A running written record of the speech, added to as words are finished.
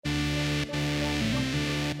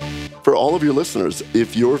for all of your listeners,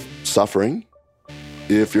 if you're suffering,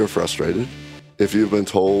 if you're frustrated, if you've been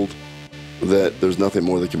told that there's nothing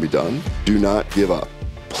more that can be done, do not give up.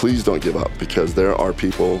 Please don't give up, because there are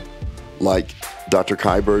people like Dr.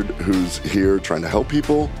 Kiberd who's here trying to help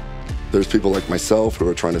people. There's people like myself who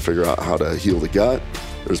are trying to figure out how to heal the gut.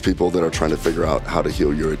 There's people that are trying to figure out how to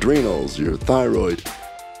heal your adrenals, your thyroid.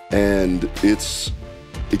 And it's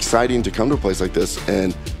exciting to come to a place like this.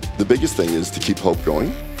 And the biggest thing is to keep hope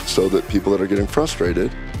going so that people that are getting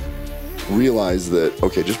frustrated realize that,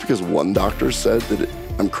 okay, just because one doctor said that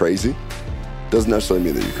I'm crazy doesn't necessarily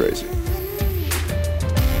mean that you're crazy.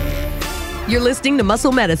 You're listening to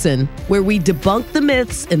Muscle Medicine, where we debunk the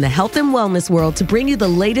myths in the health and wellness world to bring you the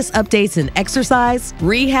latest updates in exercise,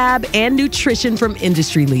 rehab, and nutrition from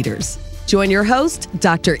industry leaders. Join your host,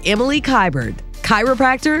 Dr. Emily Kiberd,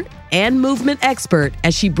 chiropractor and movement expert,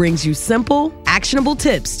 as she brings you simple, actionable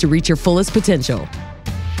tips to reach your fullest potential.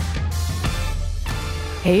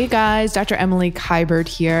 Hey guys, Dr. Emily Kiberd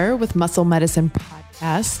here with Muscle Medicine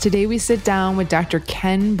Podcast. Today we sit down with Dr.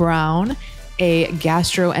 Ken Brown, a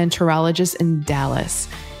gastroenterologist in Dallas.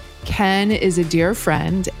 Ken is a dear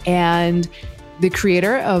friend and the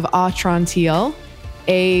creator of Atrantil,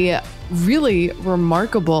 a really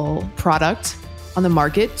remarkable product on the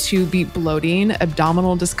market to beat bloating,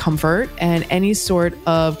 abdominal discomfort, and any sort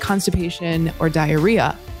of constipation or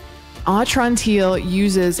diarrhea. Atrantil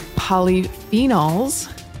uses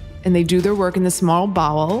polyphenols, and they do their work in the small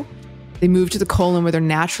bowel. They move to the colon where they're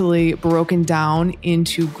naturally broken down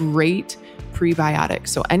into great prebiotics.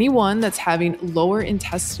 So anyone that's having lower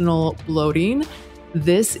intestinal bloating,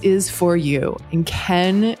 this is for you. And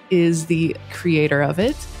Ken is the creator of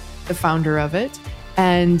it, the founder of it.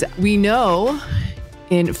 And we know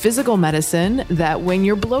in physical medicine that when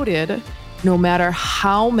you're bloated, no matter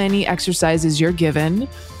how many exercises you're given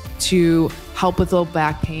to help with low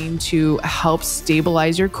back pain, to help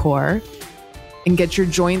stabilize your core and get your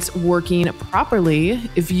joints working properly,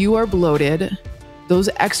 if you are bloated, those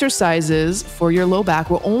exercises for your low back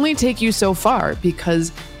will only take you so far,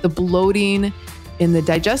 because the bloating in the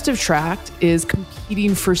digestive tract is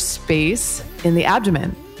competing for space in the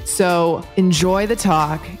abdomen. So enjoy the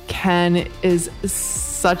talk. Ken is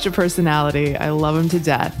such a personality. I love him to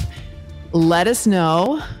death. Let us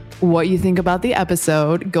know what you think about the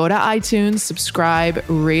episode. Go to iTunes, subscribe,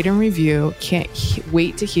 rate and review. Can't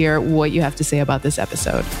wait to hear what you have to say about this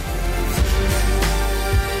episode.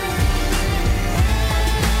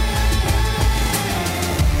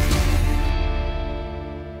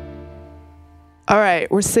 All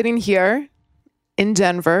right, we're sitting here in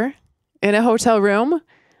Denver in a hotel room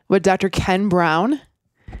with Dr. Ken Brown,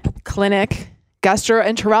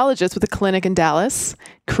 gastroenterologist with a clinic in Dallas,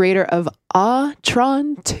 creator of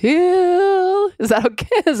Atrantil. Is that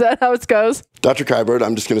okay? Is that how it goes? Dr. Kiberd,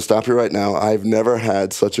 I'm just going to stop you right now. I've never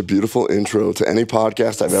had such a beautiful intro to any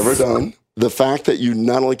podcast I've ever done. The fact that you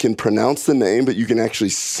not only can pronounce the name, but you can actually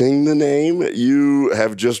sing the name, you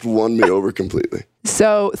have just won me over completely.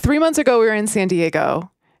 So 3 months ago, we were in San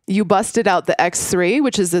Diego. You busted out the X3,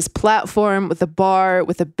 which is this platform with a bar,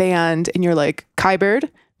 with a band, and you're like, Kiberd,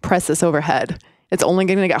 press this overhead. It's only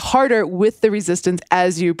going to get harder with the resistance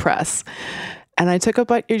as you press. And I took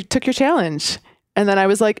your challenge. And then I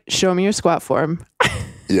was like, show me your squat form.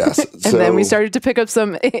 Yes. And then we started to pick up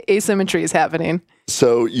some asymmetries happening.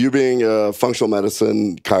 So you being a functional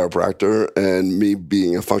medicine chiropractor and me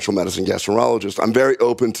being a functional medicine gastroenterologist, I'm very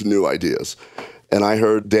open to new ideas. And I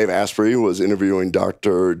heard Dave Asprey was interviewing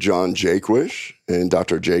Dr. John Jaquish, and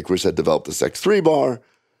Dr. Jaquish had developed this X3 bar.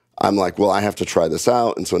 I'm like, well, I have to try this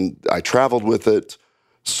out. And so I traveled with it,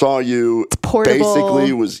 saw you. It's portable. Basically,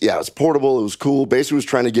 it's portable. It was cool. Basically was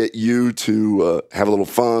trying to get you to have a little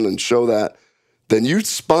fun and show that. Then you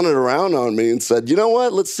spun it around on me and said, you know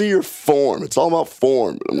what? Let's see your form. It's all about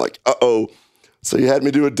form. I'm like, uh-oh. So you had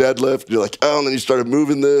me do a deadlift. You're like, oh, and then you started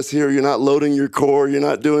moving this. Here, you're not loading your core. You're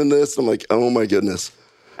not doing this. I'm like, oh, my goodness.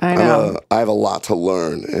 I know. I have a lot to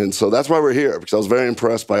learn. And so that's why we're here, because I was very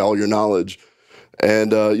impressed by all your knowledge.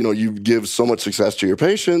 And, you give so much success to your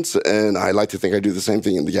patients. And I like to think I do the same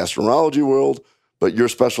thing in the gastroenterology world. But your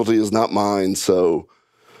specialty is not mine. So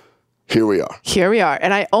here we are.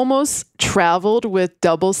 And I almost traveled with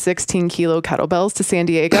double 16-kilo kettlebells to San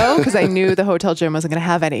Diego because I knew the hotel gym wasn't going to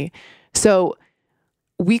have any. So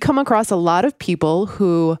we come across a lot of people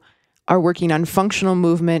who are working on functional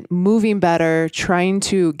movement, moving better, trying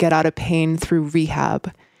to get out of pain through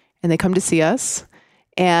rehab. And they come to see us.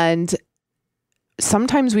 And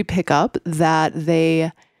sometimes we pick up that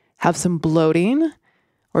they have some bloating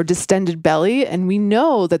or distended belly, and we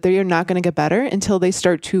know that they are not going to get better until they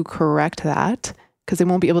start to correct that, because they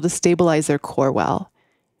won't be able to stabilize their core well.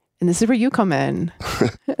 And this is where you come in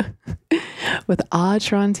with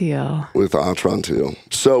Atrantil. With Atrantil.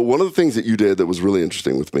 So one of the things that you did that was really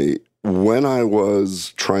interesting with me, when I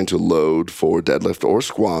was trying to load for deadlift or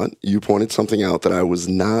squat, you pointed something out that I was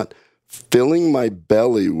not filling my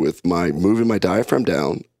belly with moving my diaphragm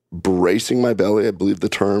down, bracing my belly, I believe the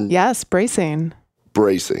term. Yes, bracing.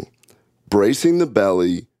 Bracing the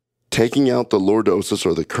belly, taking out the lordosis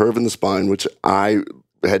or the curve in the spine, which I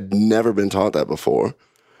had never been taught that before,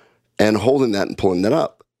 and holding that and pulling that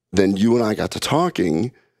up. Then you and I got to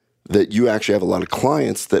talking that you actually have a lot of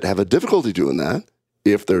clients that have a difficulty doing that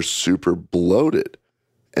if they're super bloated.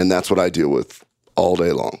 And that's what I deal with all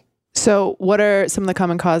day long. So what are some of the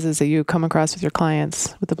common causes that you come across with your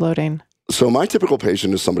clients with the bloating? So my typical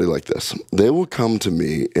patient is somebody like this. They will come to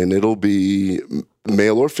me and it'll be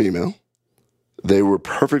male or female. They were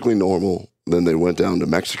perfectly normal. Then they went down to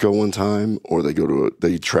Mexico one time, or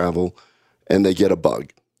they travel and they get a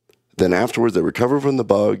bug. Then afterwards they recover from the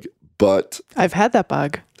bug, but... I've had that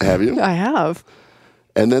bug. Have you? I have.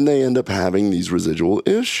 And then they end up having these residual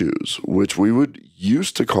issues, which we would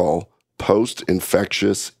used to call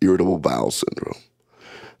post-infectious irritable bowel syndrome.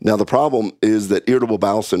 Now, the problem is that irritable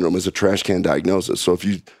bowel syndrome is a trash can diagnosis. So if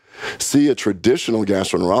you see a traditional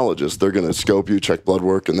gastroenterologist, they're going to scope you, check blood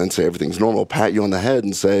work, and then say everything's normal, pat you on the head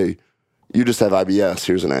and say, you just have IBS,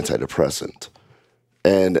 here's an antidepressant.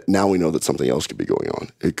 And now we know that something else could be going on.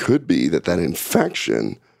 It could be that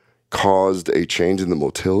infection caused a change in the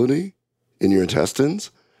motility in your intestines,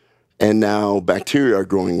 and now bacteria are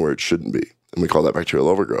growing where it shouldn't be. And we call that bacterial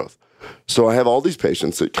overgrowth. So I have all these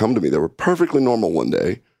patients that come to me that were perfectly normal one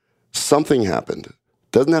day. Something happened.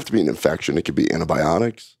 Doesn't have to be an infection. It could be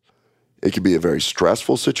antibiotics. It could be a very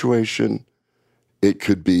stressful situation. It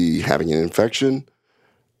could be having an infection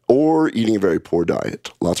or eating a very poor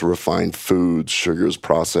diet. Lots of refined foods, sugars,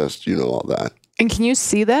 processed, all that. And can you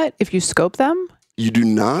see that if you scope them? You do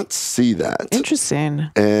not see that. Interesting.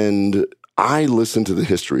 And I listen to the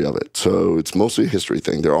history of it. So it's mostly a history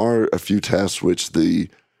thing. There are a few tests which the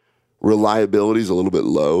reliability is a little bit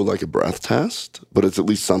low, like a breath test, but it's at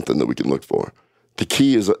least something that we can look for. The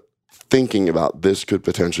key is thinking about this could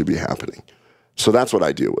potentially be happening. So that's what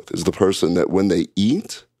I deal with, is the person that when they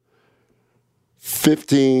eat,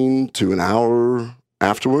 15 to an hour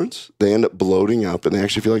afterwards, they end up bloating up and they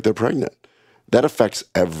actually feel like they're pregnant. That affects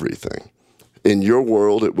everything. In your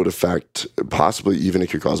world, it would affect possibly even it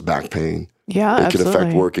could cause back pain. Yeah, it absolutely. could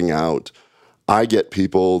affect working out. I get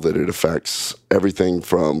people that it affects everything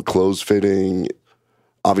from clothes fitting.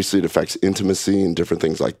 Obviously, it affects intimacy and different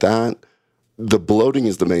things like that. The bloating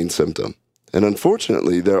is the main symptom. And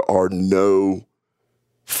unfortunately, there are no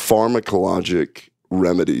pharmacologic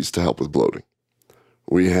remedies to help with bloating.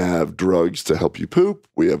 We have drugs to help you poop.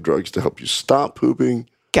 We have drugs to help you stop pooping.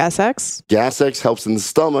 Gas-X? Gas-X helps in the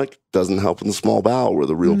stomach, doesn't help in the small bowel where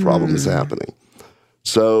the real problem is happening.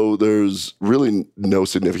 So there's really no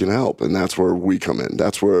significant help, and that's where we come in.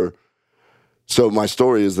 So my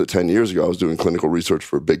story is that 10 years ago, I was doing clinical research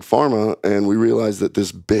for Big Pharma, and we realized that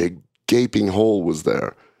this big gaping hole was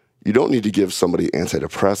there. You don't need to give somebody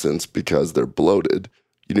antidepressants because they're bloated.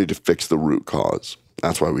 You need to fix the root cause.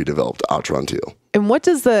 That's why we developed Atrantil. And what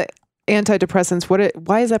does the antidepressants,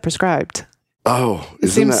 why is that prescribed? Oh, It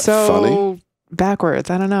isn't seems that so funny? backwards.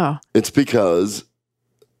 I don't know. It's because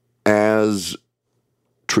as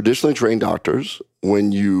traditionally trained doctors,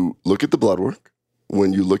 when you look at the blood work,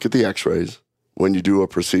 when you look at the x-rays, when you do a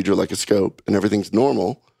procedure like a scope and everything's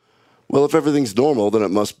normal, well, if everything's normal, then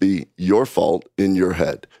it must be your fault in your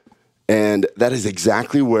head. And that is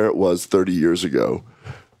exactly where it was 30 years ago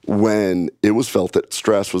when it was felt that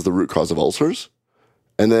stress was the root cause of ulcers.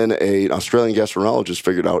 And then an Australian gastroenterologist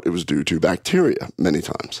figured out it was due to bacteria many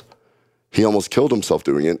times. He almost killed himself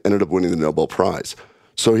doing it, ended up winning the Nobel Prize.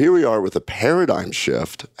 So here we are with a paradigm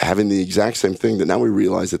shift, having the exact same thing that now we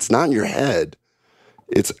realize it's not in your head.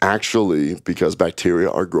 It's actually because bacteria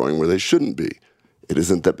are growing where they shouldn't be. It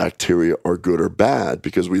isn't that bacteria are good or bad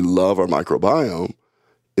because we love our microbiome.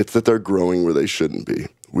 It's that they're growing where they shouldn't be.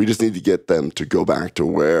 We just need to get them to go back to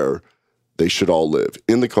where they should all live,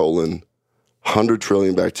 in the colon, 100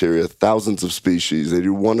 trillion bacteria, thousands of species. They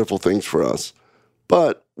do wonderful things for us.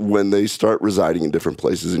 But when they start residing in different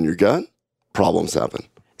places in your gut, problems happen.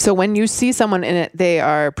 So when you see someone in it, they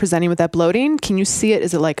are presenting with that bloating. Can you see it?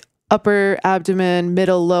 Is it like upper abdomen,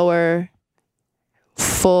 middle, lower,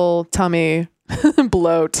 full tummy,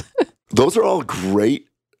 bloat? Those are all great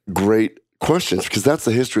questions because that's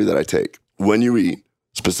the history that I take. When you eat,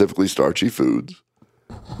 specifically starchy foods,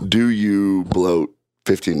 do you bloat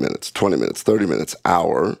 15 minutes, 20 minutes, 30 minutes,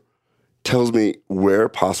 hour? Tells me where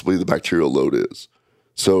possibly the bacterial load is.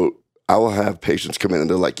 So I will have patients come in and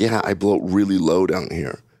they're like, yeah, I bloat really low down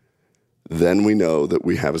here. Then we know that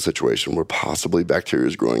we have a situation where possibly bacteria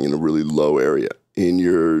is growing in a really low area in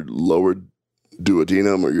your lower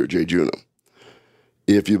duodenum or your jejunum.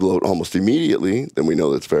 If you bloat almost immediately, then we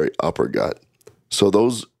know that's very upper gut. So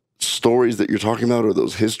those stories that you're talking about or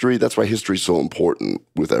those history, that's why history is so important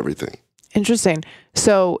with everything. Interesting.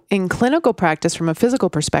 So in clinical practice, from a physical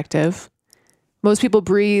perspective, most people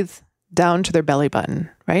breathe down to their belly button,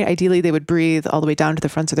 right? Ideally, they would breathe all the way down to the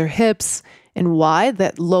fronts of their hips. And why?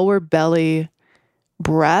 That lower belly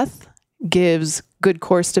breath gives good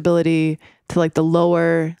core stability to like the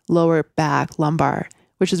lower back, lumbar,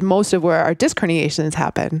 which is most of where our disc herniations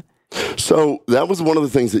happen. So that was one of the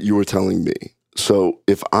things that you were telling me. So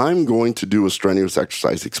if I'm going to do a strenuous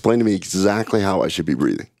exercise, explain to me exactly how I should be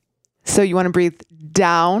breathing. So you want to breathe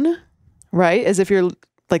down, right? As if you're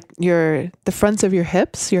like the fronts of your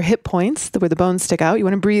hips, your hip points, where the bones stick out. You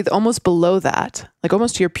want to breathe almost below that, like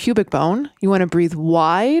almost to your pubic bone. You want to breathe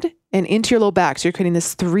wide and into your low back. So you're creating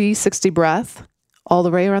this 360 breath all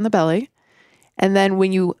the way around the belly. And then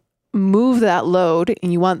when you move that load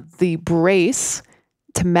and you want the brace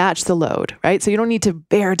to match the load, right? So you don't need to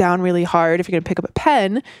bear down really hard if you're going to pick up a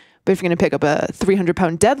pen, but if you're going to pick up a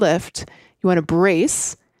 300-pound deadlift, you want to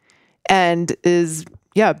brace and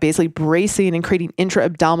basically bracing and creating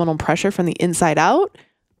intra-abdominal pressure from the inside out,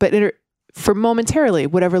 but for momentarily,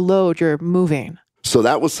 whatever load you're moving. So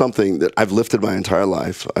that was something that I've lifted my entire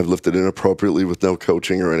life. I've lifted inappropriately with no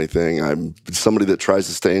coaching or anything. I'm somebody that tries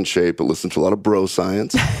to stay in shape but listens to a lot of bro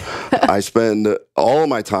science. I spend all of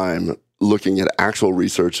my time looking at actual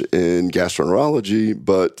research in gastroenterology,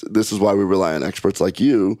 but this is why we rely on experts like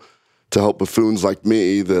you to help buffoons like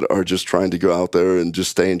me that are just trying to go out there and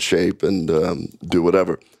just stay in shape and do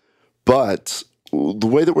whatever. But the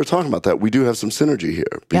way that we're talking about that, we do have some synergy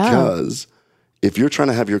here because if you're trying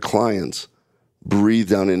to have your clients breathe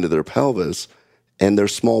down into their pelvis and their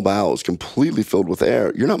small bowel is completely filled with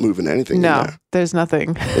air, you're not moving anything in there. There's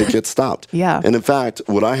nothing. It gets stopped. And in fact,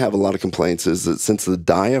 what I have a lot of complaints is that since the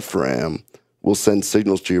diaphragm will send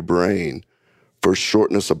signals to your brain for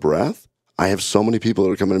shortness of breath, I have so many people that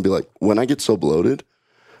are coming and be like, when I get so bloated,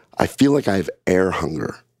 I feel like I have air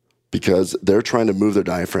hunger because they're trying to move their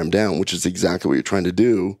diaphragm down, which is exactly what you're trying to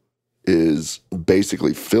do, is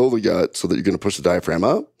basically fill the gut so that you're going to push the diaphragm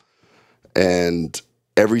up and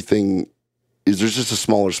everything is, there's just a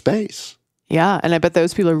smaller space. Yeah. And I bet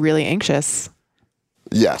those people are really anxious.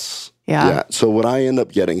 Yes. Yeah. So what I end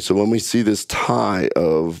up getting, so when we see this tie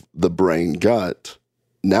of the brain gut,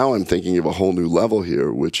 now I'm thinking of a whole new level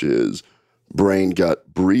here, which is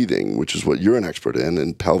brain-gut breathing, which is what you're an expert in,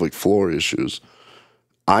 and pelvic floor issues.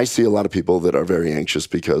 I see a lot of people that are very anxious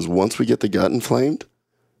because once we get the gut inflamed,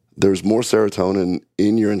 there's more serotonin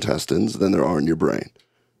in your intestines than there are in your brain.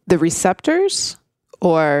 The receptors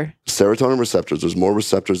or? Serotonin receptors. There's more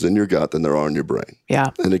receptors in your gut than there are in your brain. Yeah.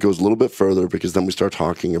 And it goes a little bit further because then we start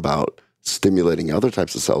talking about stimulating other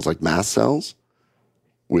types of cells like mast cells,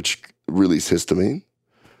 which release histamine.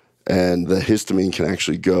 And the histamine can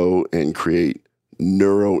actually go and create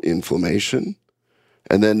neuroinflammation.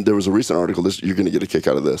 And then there was a recent article, you're going to get a kick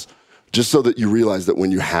out of this, just so that you realize that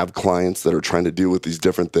when you have clients that are trying to deal with these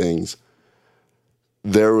different things,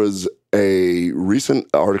 there was a recent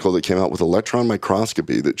article that came out with electron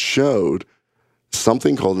microscopy that showed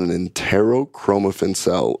something called an enterochromaffin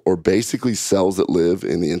cell, or basically cells that live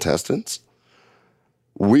in the intestines.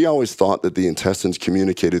 We always thought that the intestines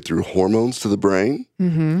communicated through hormones to the brain.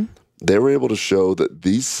 Mm-hmm. They were able to show that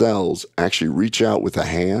these cells actually reach out with a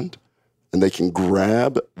hand and they can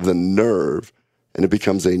grab the nerve and it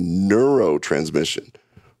becomes a neurotransmission.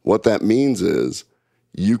 What that means is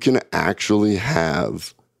you can actually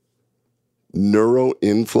have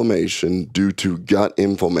neuroinflammation due to gut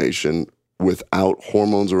inflammation without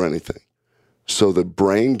hormones or anything. So the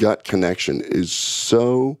brain-gut connection is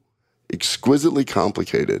so exquisitely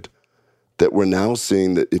complicated that we're now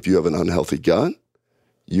seeing that if you have an unhealthy gut,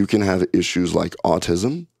 you can have issues like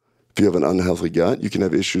autism. If you have an unhealthy gut, you can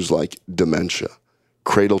have issues like dementia,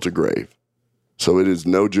 cradle to grave. So it is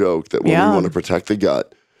no joke that when we want to protect the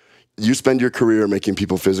gut, you spend your career making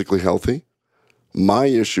people physically healthy. My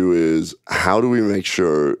issue is, how do we make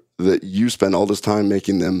sure that you spend all this time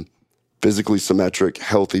making them physically symmetric,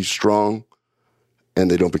 healthy, strong,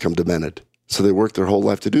 and they don't become demented? So they work their whole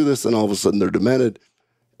life to do this, and all of a sudden they're demented.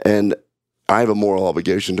 And I have a moral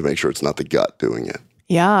obligation to make sure it's not the gut doing it.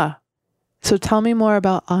 Yeah. So tell me more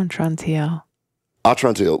about Atrantil.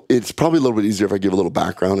 Atrantil, it's probably a little bit easier if I give a little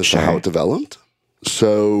background as to how it developed.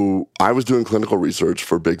 So I was doing clinical research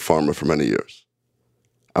for Big Pharma for many years.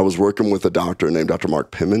 I was working with a doctor named Dr.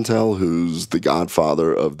 Mark Pimentel, who's the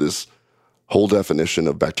godfather of this whole definition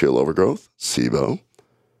of bacterial overgrowth, SIBO.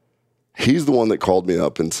 He's the one that called me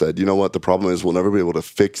up and said, you know what, the problem is we'll never be able to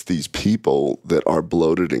fix these people that are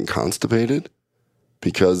bloated and constipated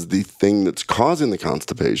because the thing that's causing the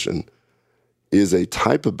constipation is a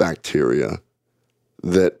type of bacteria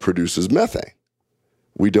that produces methane.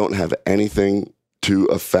 We don't have anything to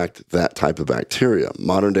affect that type of bacteria.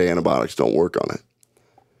 Modern day antibiotics don't work on it.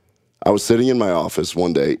 I was sitting in my office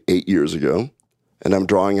one day 8 years ago, and I'm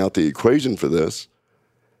drawing out the equation for this,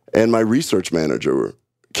 and my research manager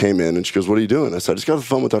came in and she goes, what are you doing? I said, I just got off the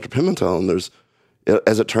phone with Dr. Pimentel, and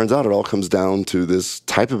as it turns out, it all comes down to this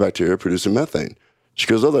type of bacteria producing methane. She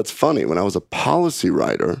goes, oh, that's funny. When I was a policy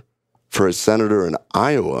writer for a senator in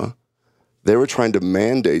Iowa, they were trying to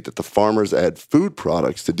mandate that the farmers add food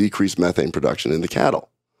products to decrease methane production in the cattle.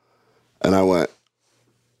 And I went,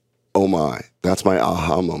 oh my, that's my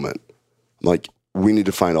aha moment. I'm like, we need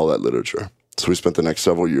to find all that literature. So we spent the next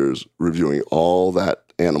several years reviewing all that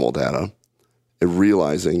animal data and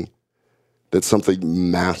realizing that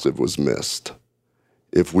something massive was missed.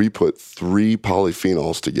 If we put 3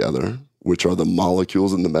 polyphenols together, which are the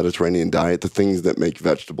molecules in the Mediterranean diet, the things that make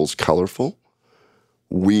vegetables colorful,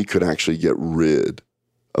 we could actually get rid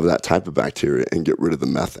of that type of bacteria and get rid of the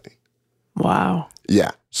methane. Wow.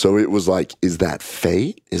 Yeah. So it was like, is that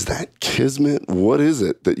fate? Is that kismet? What is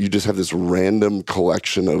it that you just have this random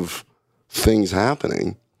collection of things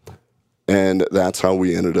happening? And that's how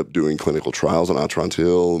we ended up doing clinical trials on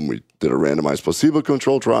Atrantil, and we did a randomized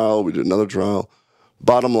placebo-controlled trial. We did another trial.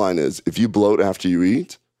 Bottom line is, if you bloat after you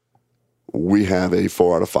eat, we have a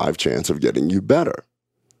 4 out of 5 chance of getting you better.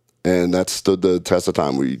 And that stood the test of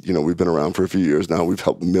time. We've been around for a few years now. We've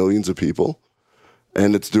helped millions of people,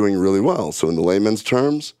 and it's doing really well. So in the layman's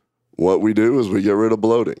terms, what we do is we get rid of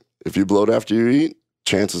bloating. If you bloat after you eat,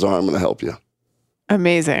 chances are I'm going to help you.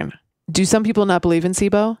 Amazing. Do some people not believe in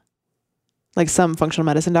SIBO? Like some functional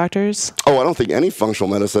medicine doctors? Oh, I don't think any functional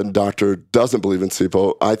medicine doctor doesn't believe in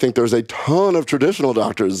SIBO. I think there's a ton of traditional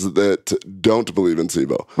doctors that don't believe in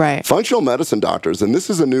SIBO. Right. Functional medicine doctors, and this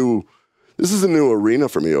is a new arena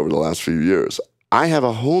for me over the last few years. I have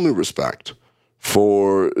a whole new respect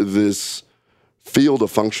for this field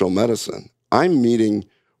of functional medicine.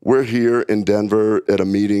 We're here in Denver at a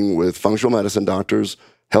meeting with functional medicine doctors,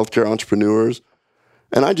 healthcare entrepreneurs,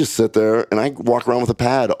 and I just sit there and I walk around with a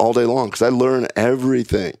pad all day long because I learn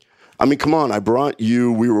everything. I mean, come on, I brought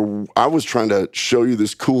you, I was trying to show you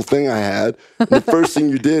this cool thing I had. And the first thing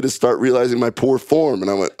you did is start realizing my poor form.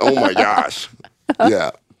 And I went, oh my gosh.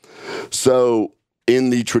 Yeah. So in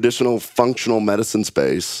the traditional functional medicine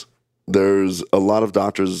space, there's a lot of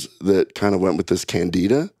doctors that kind of went with this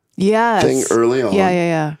Candida thing early on.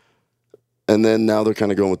 Yeah. And then now they're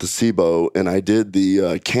kind of going with the SIBO. And I did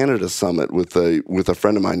the Canada Summit with a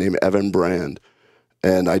friend of mine named Evan Brand.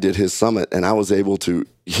 And I did his summit, and I was able to,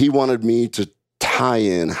 he wanted me to tie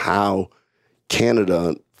in how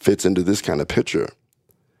Canada fits into this kind of picture.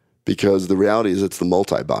 Because the reality is it's the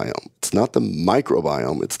multibiome. It's not the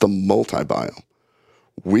microbiome, it's the multibiome.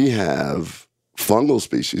 We have fungal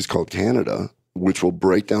species called Candida, which will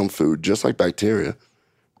break down food just like bacteria,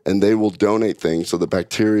 and they will donate things so the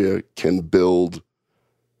bacteria can build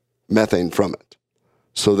methane from it.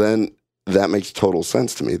 So then that makes total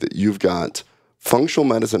sense to me that you've got functional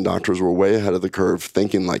medicine doctors were way ahead of the curve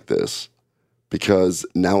thinking like this, because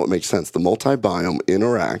now it makes sense. The multibiome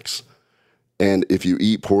interacts, and if you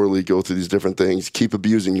eat poorly, go through these different things, keep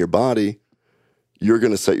abusing your body, you're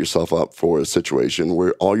going to set yourself up for a situation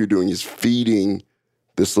where all you're doing is feeding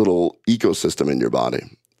this little ecosystem in your body.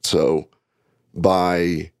 So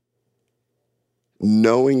by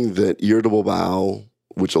knowing that irritable bowel,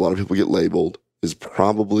 which a lot of people get labeled, is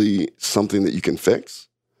probably something that you can fix,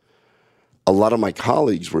 a lot of my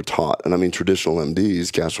colleagues were taught, and I mean traditional MDs,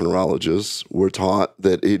 gastroenterologists, were taught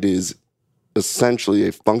that it is essentially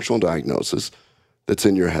a functional diagnosis that's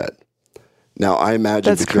in your head. Now, I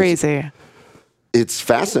imagine that's crazy. It's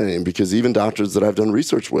fascinating because even doctors that I've done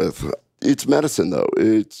research with, it's medicine though.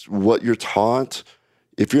 It's what you're taught.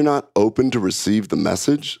 If you're not open to receive the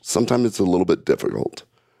message, sometimes it's a little bit difficult.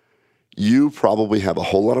 You probably have a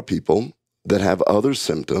whole lot of people that have other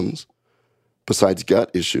symptoms besides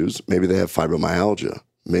gut issues. Maybe they have fibromyalgia.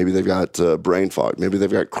 Maybe they've got brain fog. Maybe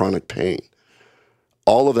they've got chronic pain.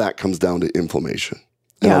 All of that comes down to inflammation.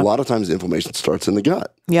 And a lot of times inflammation starts in the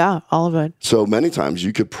gut. Yeah, all of it. So many times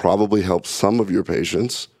you could probably help some of your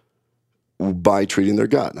patients by treating their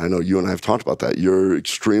gut. I know you and I have talked about that. You're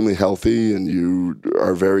extremely healthy and you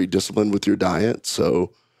are very disciplined with your diet.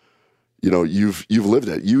 So, you know, you've lived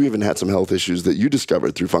it. You even had some health issues that you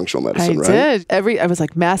discovered through functional medicine, right? I did. I was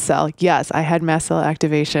like, mast cell. Yes, I had mast cell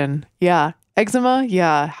activation. Yeah. eczema,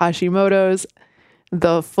 yeah, Hashimoto's,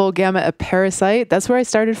 the full gamut of parasite. That's where I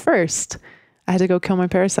started first. I had to go kill my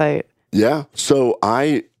parasite. Yeah. So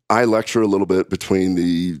I lecture a little bit between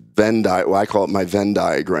the Venn well, I call it my Venn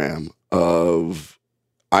diagram of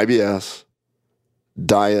IBS,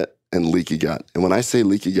 diet, and leaky gut. And when I say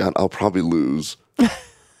leaky gut, I'll probably lose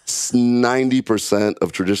 90%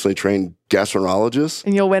 of traditionally trained gastroenterologists.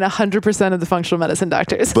 And you'll win 100% of the functional medicine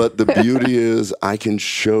doctors. But the beauty is I can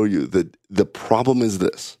show you that the problem is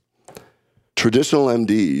this. Traditional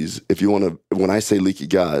MDs, if you want to, when I say leaky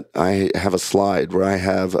gut, I have a slide where I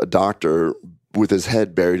have a doctor with his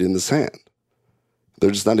head buried in the sand.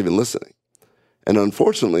 They're just not even listening. And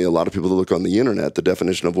unfortunately, a lot of people that look on the internet, the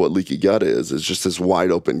definition of what leaky gut is just this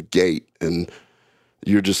wide open gate and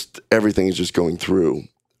everything is just going through.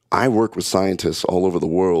 I work with scientists all over the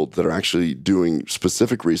world that are actually doing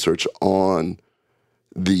specific research on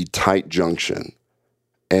the tight junction.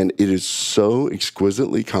 And it is so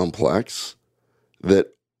exquisitely complex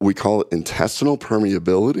that we call it intestinal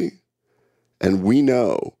permeability. And we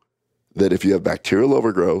know that if you have bacterial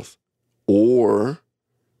overgrowth or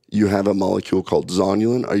you have a molecule called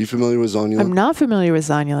zonulin. Are you familiar with zonulin? I'm not familiar with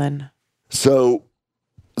zonulin. So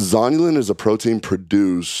zonulin is a protein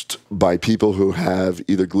produced by people who have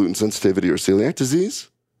either gluten sensitivity or celiac disease.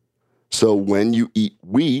 So when you eat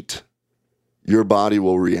wheat, your body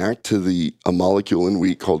will react to a molecule in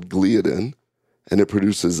wheat called gliadin, and it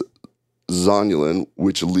produces zonulin,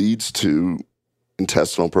 which leads to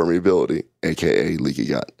intestinal permeability, aka leaky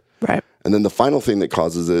gut. Right. And then the final thing that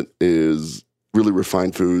causes it is really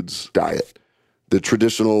refined foods diet. The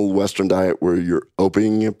traditional Western diet where you're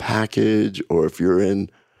opening a package or if you're in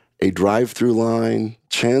a drive-through line,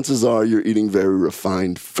 chances are you're eating very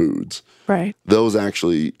refined foods. Right. Those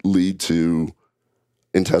actually lead to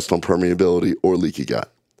intestinal permeability or leaky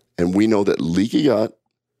gut. And we know that leaky gut,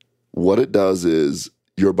 what it does is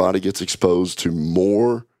your body gets exposed to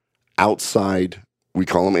more outside, we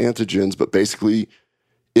call them antigens, but basically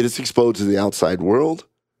it is exposed to the outside world.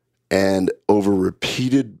 And over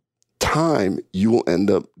repeated time, you will end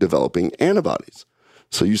up developing antibodies.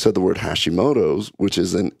 So you said the word Hashimoto's, which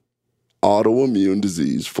is an autoimmune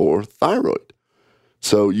disease for thyroid.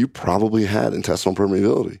 So you probably had intestinal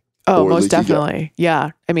permeability. Oh, most definitely. Gut.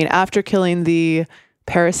 Yeah. I mean, after killing the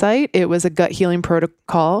parasite, it was a gut healing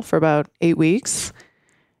protocol for about 8 weeks.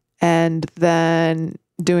 And then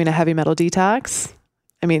doing a heavy metal detox.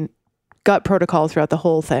 I mean, gut protocol throughout the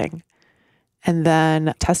whole thing. And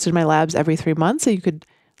then tested my labs every 3 months. So you could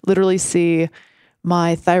literally see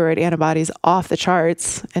my thyroid antibodies off the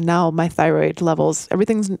charts. And now my thyroid levels,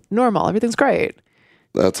 everything's normal. Everything's great.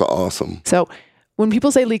 That's awesome. So when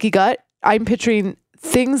people say leaky gut, I'm picturing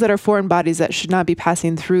things that are foreign bodies that should not be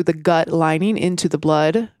passing through the gut lining into the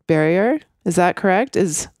blood barrier. Is that correct?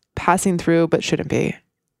 Is passing through, but shouldn't be.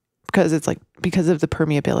 Because it's because of the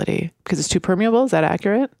permeability. Because it's too permeable. Is that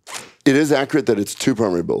accurate? It is accurate that it's too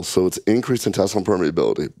permeable. So it's increased intestinal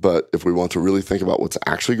permeability. But if we want to really think about what's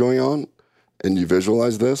actually going on and you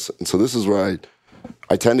visualize this, and so this is where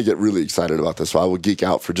I tend to get really excited about this. So I will geek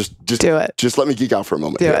out for just do it. Just let me geek out for a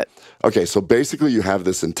moment. Do it. Okay. So basically you have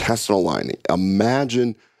this intestinal lining.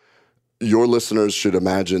 Imagine your listeners should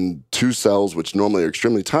imagine two cells, which normally are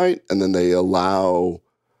extremely tight, and then they allow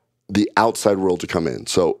the outside world to come in.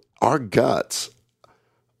 So our guts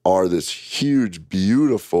are this huge,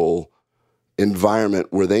 beautiful environment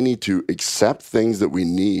where they need to accept things that we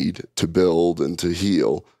need to build and to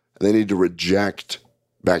heal. And they need to reject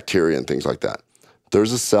bacteria and things like that.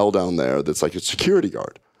 There's a cell down there that's like a security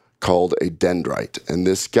guard called a dendrite. And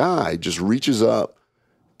this guy just reaches up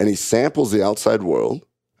and he samples the outside world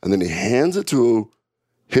and then he hands it to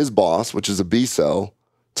his boss, which is a B cell,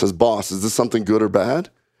 says, "Boss, is this something good or bad?"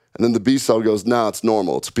 And then the B cell goes, "No, it's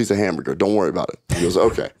normal. It's a piece of hamburger. Don't worry about it." He goes,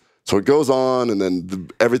 "Okay." So it goes on, and then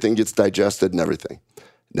everything gets digested and everything.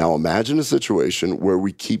 Now imagine a situation where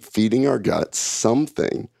we keep feeding our gut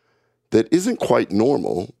something that isn't quite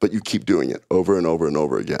normal, but you keep doing it over and over and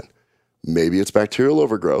over again. Maybe it's bacterial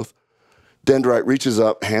overgrowth. Dendrite reaches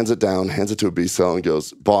up, hands it down, hands it to a B cell, and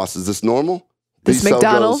goes, "Boss, is this normal?" This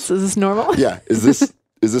McDonald's, is this normal? Yeah, is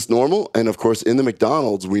this normal? And of course, in the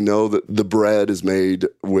McDonald's, we know that the bread is made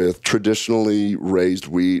with traditionally raised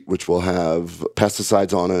wheat, which will have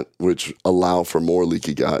pesticides on it, which allow for more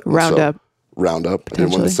leaky gut. Roundup. Roundup. I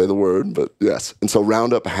didn't want to say the word, but yes. And so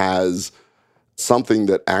Roundup has something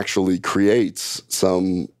that actually creates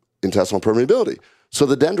some intestinal permeability. So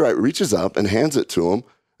the dendrite reaches up and hands it to him,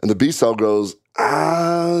 and the B cell goes,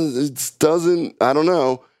 it doesn't, I don't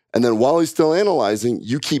know. And then while he's still analyzing,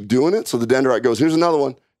 you keep doing it. So the dendrite goes, here's another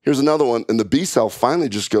one. And the B cell finally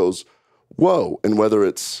just goes, whoa. And whether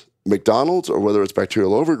it's McDonald's or whether it's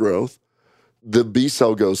bacterial overgrowth, the B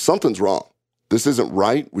cell goes, something's wrong. This isn't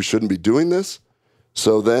right. We shouldn't be doing this.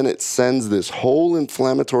 So then it sends this whole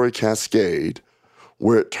inflammatory cascade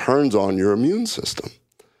where it turns on your immune system.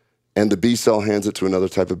 And the B cell hands it to another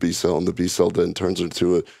type of B cell, and the B cell then turns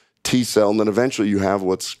into a T cell, and then eventually you have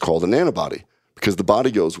what's called an antibody. Because the body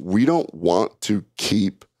goes, we don't want to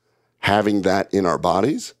keep having that in our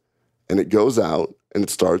bodies, and it goes out and it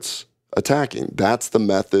starts attacking. That's the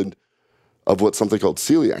method of what something called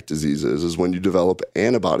celiac disease is when you develop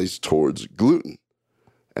antibodies towards gluten.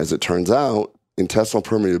 As it turns out, intestinal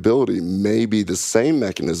permeability may be the same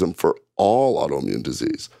mechanism for all autoimmune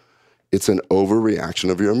disease. It's an overreaction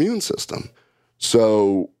of your immune system.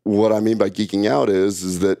 So what I mean by geeking out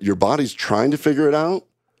is that your body's trying to figure it out,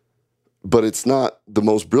 but it's not the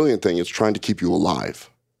most brilliant thing. It's trying to keep you alive.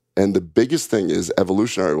 And the biggest thing is,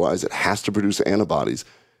 evolutionary-wise, it has to produce antibodies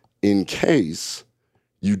in case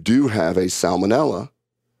you do have a salmonella.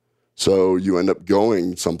 So you end up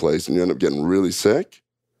going someplace and you end up getting really sick.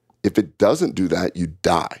 If it doesn't do that, you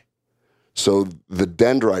die. So the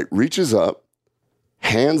dendrite reaches up,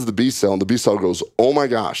 hands the B cell, and the B cell goes, oh my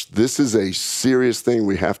gosh, this is a serious thing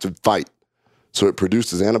we have to fight. So it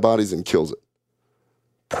produces antibodies and kills it.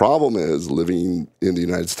 Problem is, living in the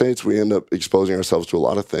United States, we end up exposing ourselves to a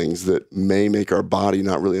lot of things that may make our body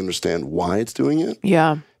not really understand why it's doing it.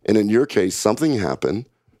 Yeah. And in your case, something happened,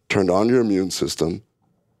 turned on your immune system,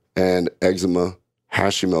 and eczema,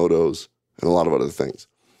 Hashimoto's, and a lot of other things.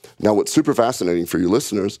 Now, what's super fascinating for you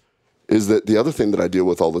listeners is that the other thing that I deal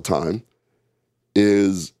with all the time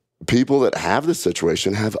is people that have this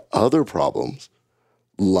situation have other problems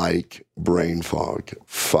like brain fog,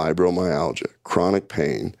 fibromyalgia, chronic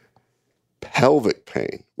pain, pelvic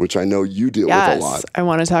pain, which I know you deal with a lot. Yes, I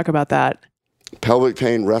want to talk about that. Pelvic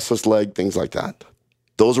pain, restless leg, things like that.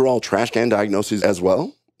 Those are all trash can diagnoses as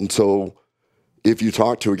well. And so if you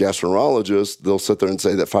talk to a gastroenterologist, they'll sit there and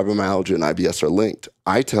say that fibromyalgia and IBS are linked.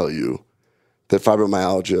 I tell you that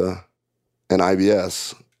fibromyalgia and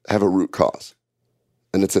IBS have a root cause,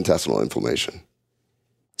 and it's intestinal inflammation.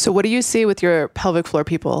 So what do you see with your pelvic floor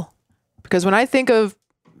people? Because when I think of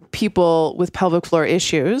people with pelvic floor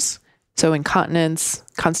issues, so incontinence,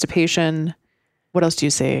 constipation, what else do you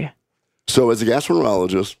see? So as a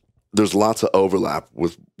gastroenterologist, there's lots of overlap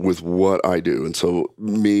with what I do. And so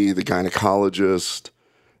me, the gynecologist,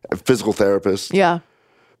 physical therapist,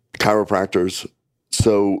 chiropractors.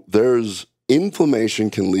 So there's inflammation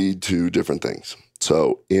can lead to different things.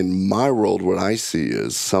 So in my world, what I see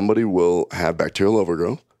is somebody will have bacterial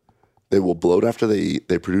overgrowth. They will bloat after they eat.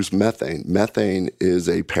 They produce methane. Methane is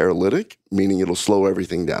a paralytic, meaning it'll slow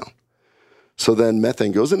everything down. So then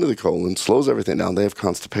methane goes into the colon, slows everything down. They have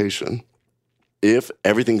constipation. If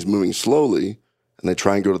everything's moving slowly and they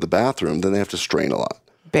try and go to the bathroom, then they have to strain a lot.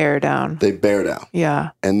 Bear down. They bear down. Yeah.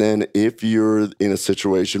 And then if you're in a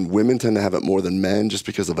situation, women tend to have it more than men just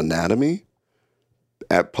because of anatomy.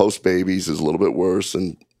 At post-babies is a little bit worse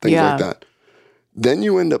and things like that. Then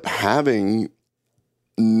you end up having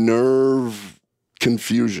nerve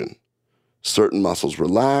confusion. Certain muscles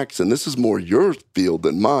relax, and this is more your field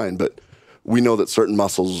than mine, but we know that certain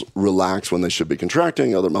muscles relax when they should be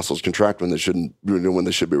contracting, other muscles contract when they shouldn't, when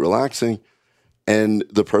they should be relaxing, and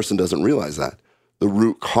the person doesn't realize that. The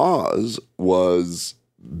root cause was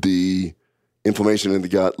the inflammation in the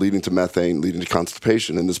gut leading to methane, leading to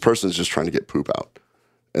constipation, and this person is just trying to get poop out,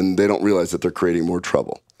 and they don't realize that they're creating more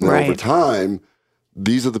trouble. And over time,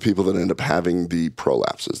 these are the people that end up having the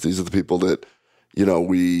prolapses. These are the people that,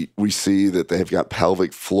 we see that they've got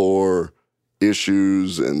pelvic floor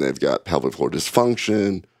issues and they've got pelvic floor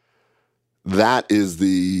dysfunction. That is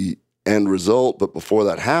the end result. But before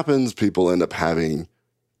that happens, people end up having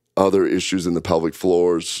other issues in the pelvic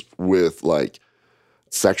floors with like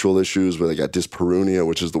sexual issues where they got dyspareunia,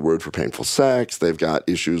 which is the word for painful sex. They've got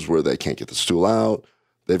issues where they can't get the stool out.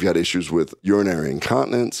 They've got issues with urinary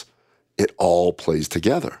incontinence. It all plays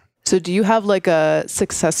together. So do you have like a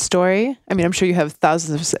success story? I mean, I'm sure you have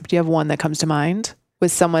thousands of, do you have one that comes to mind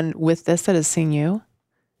with someone with this that has seen you?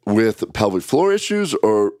 With pelvic floor issues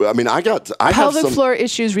or, I pelvic floor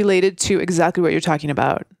issues related to exactly what you're talking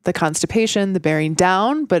about. The constipation, the bearing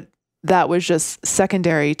down, but that was just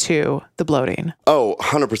secondary to the bloating. Oh,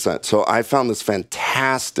 100%. So I found this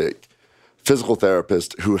fantastic physical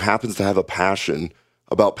therapist who happens to have a passion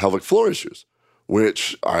about pelvic floor issues,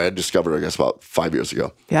 which I had discovered, I guess, about 5 years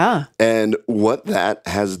ago. Yeah. And what that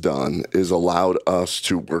has done is allowed us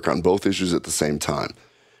to work on both issues at the same time.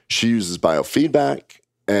 She uses biofeedback,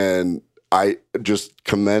 and I just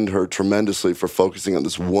commend her tremendously for focusing on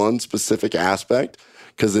this one specific aspect,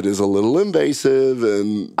 because it is a little invasive.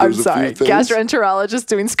 And I'm there's a sorry, few things. gastroenterologist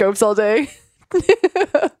doing scopes all day.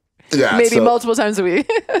 Yeah, Maybe multiple times a week.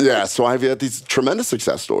 Yeah, so I've had these tremendous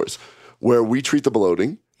success stories where we treat the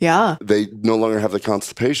bloating. Yeah. They no longer have the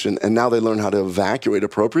constipation, and now they learn how to evacuate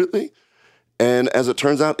appropriately. And as it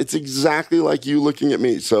turns out, it's exactly like you looking at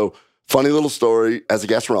me. So funny little story. As a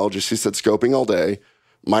gastroenterologist, she said scoping all day.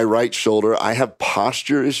 My right shoulder, I have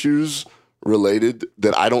posture issues related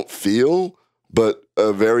that I don't feel, but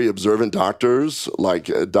very observant doctors like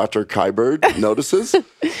Dr. Kyberd notices.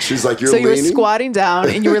 She's like, So you were squatting down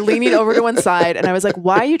and you were leaning over to one side. And I was like,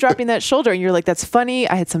 why are you dropping that shoulder? And you're like, that's funny.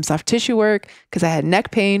 I had some soft tissue work because I had neck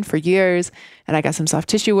pain for years and I got some soft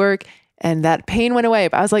tissue work and that pain went away.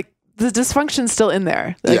 But I was like, the dysfunction's still in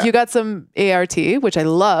there. Like you got some ART, which I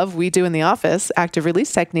love. We do in the office, active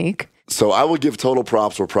release technique. So I will give total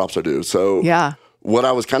props where props are due. So yeah. What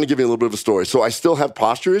I was kind of giving a little bit of a story. So I still have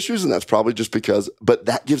posture issues, and that's probably just because, but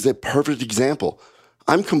that gives a perfect example.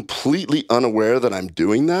 I'm completely unaware that I'm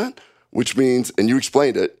doing that, which means, and you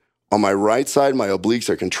explained it, on my right side, my obliques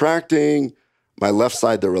are contracting, my left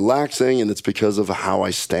side, they're relaxing, and it's because of how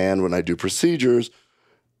I stand when I do procedures.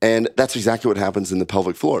 And that's exactly what happens in the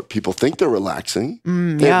pelvic floor. People think they're relaxing.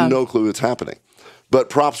 They have no clue what's happening.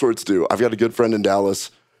 But props where it's due. I've got a good friend in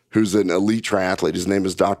Dallas who's an elite triathlete. His name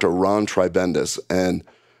is Dr. Ron Tribendis. And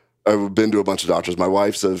I've been to a bunch of doctors. My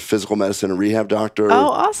wife's a physical medicine and rehab doctor. Oh,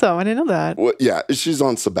 awesome. I didn't know that. Well, yeah, she's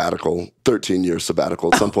on sabbatical, 13-year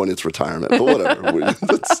sabbatical. At some point, it's retirement. But whatever.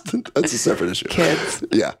 That's a separate issue. Kids.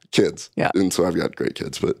 Yeah, kids. Yeah. And so I've got great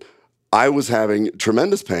kids. But I was having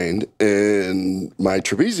tremendous pain in my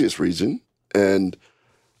trapezius region. And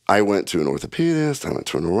I went to an orthopedist. I went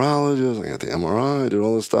to a neurologist. I got the MRI. I did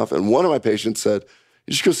all this stuff. And one of my patients said,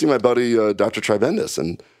 you should go see my buddy, Dr. Tribendis.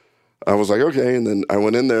 And I was like, okay. And then I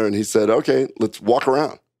went in there and he said, okay, let's walk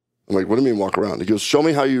around. I'm like, what do you mean walk around? He goes, show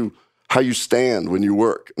me how you stand when you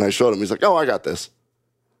work. And I showed him. He's like, oh, I got this.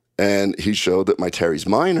 And he showed that my teres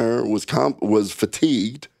minor was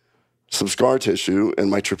fatigued, some scar tissue, and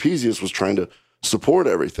my trapezius was trying to support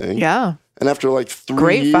everything. Yeah. And after like 3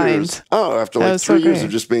 great years. Find. Oh, after like 3 years of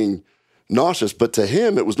just being nauseous. But to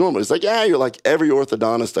him, it was normal. He's like, yeah, you're like every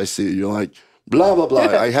orthodontist I see. You're like, blah, blah, blah.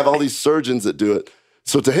 I have all these surgeons that do it.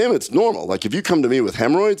 So to him, it's normal. Like if you come to me with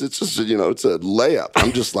hemorrhoids, it's just, it's a layup.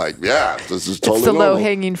 I'm just like, yeah, this is totally normal. It's the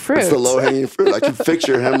low-hanging fruit. It's the low-hanging fruit. I can fix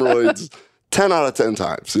your hemorrhoids 10 out of 10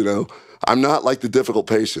 times, I'm not like the difficult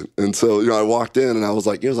patient. And so, I walked in and he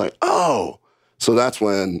was like, oh. So that's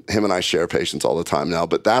when him and I share patients all the time now.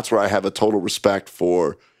 But that's where I have a total respect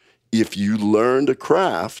for if you learned a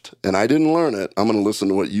craft, and I didn't learn it, I'm going to listen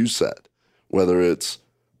to what you said, whether it's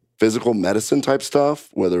physical medicine type stuff,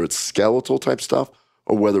 whether it's skeletal type stuff,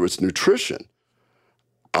 or whether it's nutrition.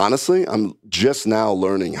 Honestly, I'm just now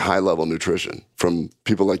learning high-level nutrition from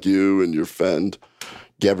people like you and your friend,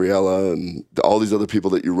 Gabriella, and all these other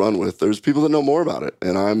people that you run with. There's people that know more about it,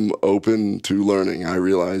 and I'm open to learning. I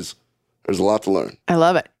realize there's a lot to learn. I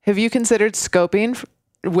love it. Have you considered scoping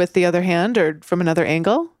with the other hand or from another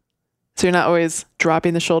angle? So you're not always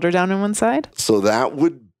dropping the shoulder down on one side? So that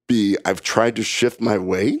would be, I've tried to shift my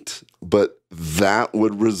weight, but that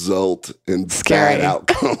would result in scary bad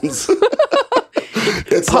outcomes.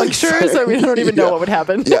 It's punctures? I don't even know what would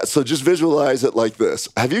happen. Yeah, so just visualize it like this.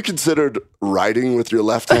 Have you considered writing with your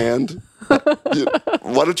left hand?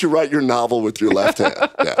 Why don't you write your novel with your left hand?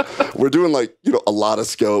 Yeah. We're doing a lot of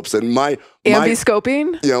scopes and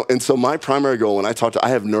ambiscoping. And so my primary goal when I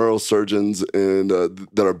have neurosurgeons and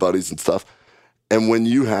that are buddies and stuff. And when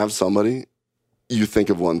you have somebody, you think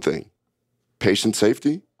of one thing: patient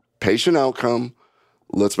safety, patient outcome.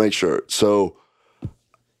 Let's make sure. So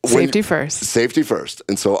safety first. Safety first.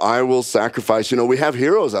 And so I will sacrifice, we have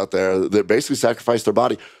heroes out there that basically sacrifice their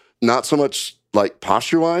body, not so much like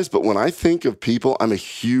posture-wise, but when I think of people, I'm a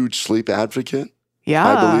huge sleep advocate. Yeah.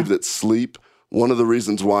 I believe that sleep, one of the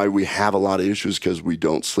reasons why we have a lot of issues because we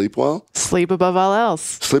don't sleep well. Sleep above all else.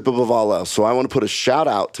 Sleep above all else. So I want to put a shout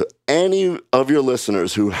out to any of your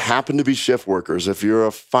listeners who happen to be shift workers. If you're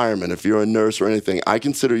a fireman, if you're a nurse or anything, I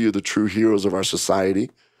consider you the true heroes of our society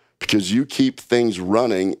because you keep things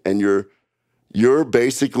running and you're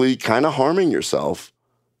basically kind of harming yourself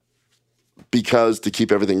because to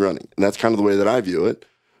keep everything running. And that's kind of the way that I view it.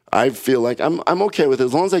 I feel like I'm okay with it.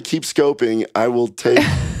 As long as I keep scoping,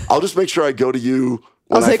 I'll just make sure I go to you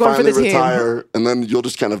when I finally retire, and then you'll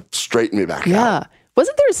just kind of straighten me back out. Yeah.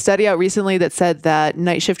 Wasn't there a study out recently that said that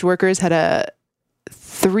night shift workers had a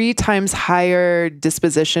 3 times higher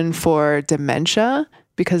disposition for dementia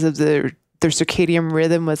because of their circadian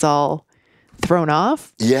rhythm was all thrown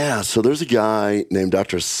off? Yeah, so there's a guy named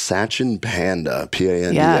Dr. Sachin Panda,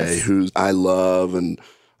 Panda, Yes. who I love, and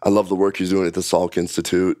I love the work he's doing at the Salk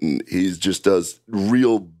Institute, and he just does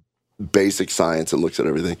real basic science and looks at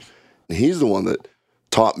everything. And he's the one that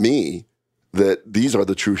taught me that these are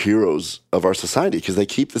the true heroes of our society because they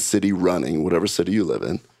keep the city running, whatever city you live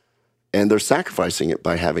in, and they're sacrificing it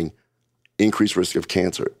by having increased risk of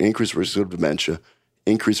cancer, increased risk of dementia,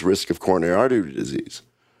 increased risk of coronary artery disease.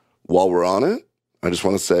 While we're on it, I just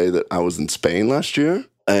want to say that I was in Spain last year,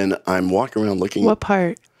 and I'm walking around looking. What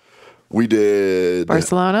part? We did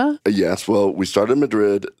Barcelona? Yes. Well, we started in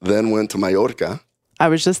Madrid, then went to Mallorca. I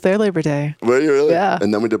was just there Labor Day. Were you really? Yeah.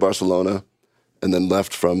 And then we did Barcelona, and then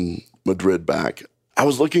left from Madrid back. I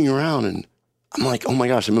was looking around, and I'm like, oh my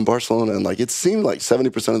gosh, I'm in Barcelona, and like it seemed like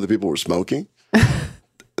 70% of the people were smoking.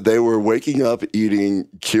 They were waking up eating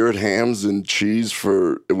cured hams and cheese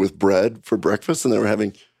with bread for breakfast, and they were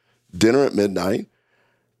having dinner at midnight.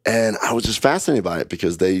 And I was just fascinated by it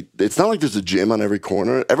because it's not like there's a gym on every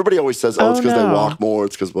corner. Everybody always says, it's because they walk more,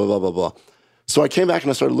 it's because blah, blah, blah, blah. So I came back and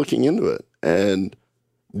I started looking into it. And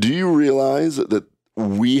do you realize that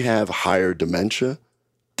we have higher dementia,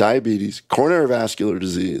 diabetes, coronary vascular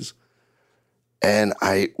disease? And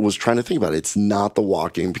I was trying to think about it. It's not the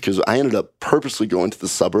walking because I ended up purposely going to the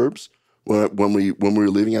suburbs when we were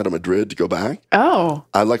leaving out of Madrid to go back. Oh.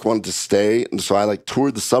 I wanted to stay, and so I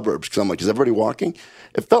toured the suburbs because I'm like, is everybody walking?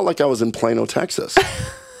 It felt like I was in Plano, Texas,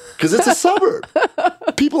 because it's a suburb.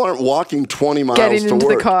 People aren't walking 20 miles Getting to into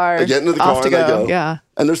work. the car. They get into the off car to and they go. go. Yeah.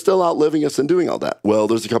 And they're still outliving us and doing all that. Well,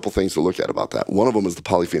 there's a couple things to look at about that. One of them is the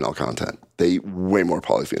polyphenol content. They eat way more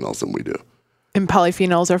polyphenols than we do. And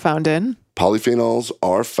polyphenols are found in? Polyphenols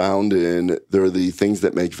are found in, they're the things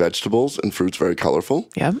that make vegetables and fruits very colorful.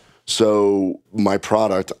 Yep. So my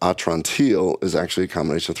product, Atrantil, is actually a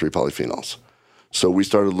combination of 3 polyphenols. So we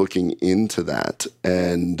started looking into that,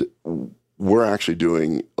 and we're actually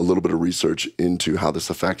doing a little bit of research into how this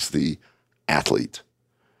affects the athlete.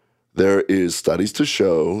 There is studies to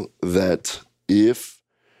show that if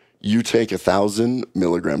you take 1,000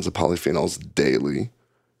 milligrams of polyphenols daily,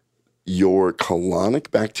 your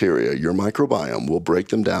colonic bacteria, your microbiome, will break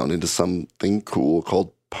them down into something cool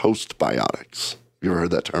called postbiotics. You ever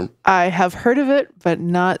heard that term? I have heard of it, but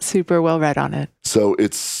not super well read on it. So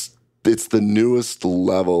it's the newest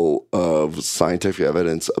level of scientific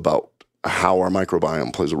evidence about how our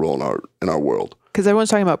microbiome plays a role in our world. Because everyone's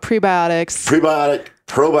talking about prebiotics. Prebiotic,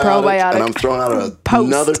 probiotic, and I'm throwing out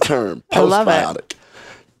another term, I love postbiotic. it.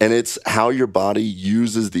 And it's how your body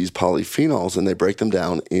uses these polyphenols, and they break them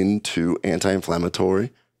down into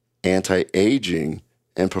anti-inflammatory, anti-aging,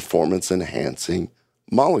 and performance-enhancing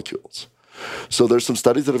molecules. So there's some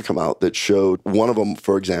studies that have come out that showed, one of them,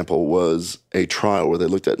 for example, was a trial where they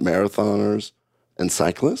looked at marathoners and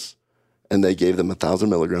cyclists, and they gave them 1,000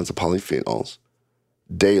 milligrams of polyphenols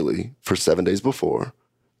daily for 7 days before.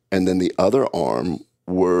 And then the other arm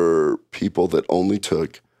were people that only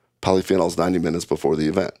took polyphenols 90 minutes before the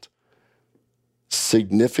event.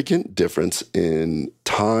 Significant difference in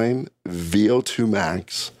time, VO2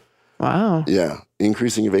 max. Wow. Yeah.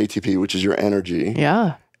 Increasing of ATP, which is your energy.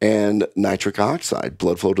 Yeah. And nitric oxide,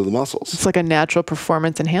 blood flow to the muscles. It's like a natural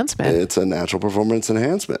performance enhancement. It's a natural performance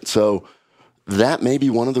enhancement. So that may be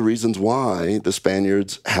one of the reasons why the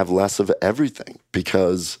Spaniards have less of everything,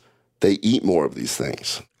 because they eat more of these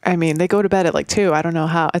things. I mean, they go to bed at like 2. I don't know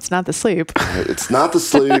how. It's not the sleep. It's not the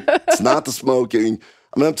sleep. It's not the smoking.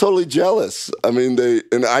 I mean, I'm totally jealous. I mean,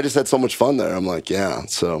 and I just had so much fun there. I'm like, yeah.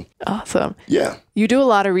 So Awesome. yeah. You do a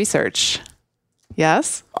lot of research.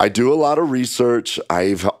 Yes? I do a lot of research.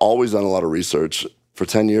 I've always done a lot of research. For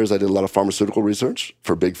 10 years, I did a lot of pharmaceutical research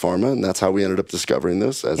for Big Pharma, and that's how we ended up discovering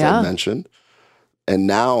this, as I mentioned. And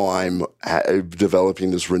now I'm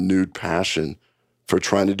developing this renewed passion for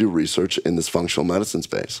trying to do research in this functional medicine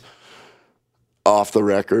space. Off the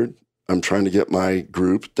record, I'm trying to get my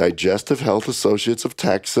group, Digestive Health Associates of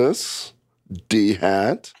Texas,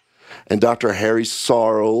 DHAT, and Dr. Harry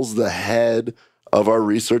Sarles, the head of our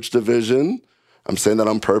research division. I'm saying that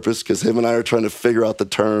on purpose because him and I are trying to figure out the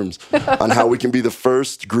terms on how we can be the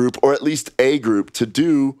first group, or at least a group, to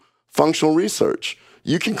do functional research.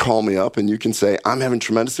 You can call me up and you can say, I'm having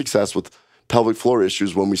tremendous success with pelvic floor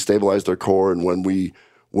issues when we stabilize their core and when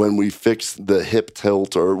we fix the hip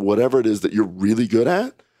tilt or whatever it is that you're really good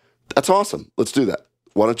at. That's awesome. Let's do that.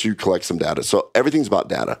 Why don't you collect some data? So everything's about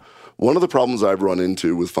data. One of the problems I've run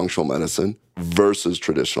into with functional medicine versus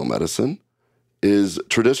traditional medicine is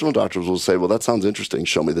traditional doctors will say, well, that sounds interesting.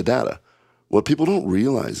 Show me the data. What people don't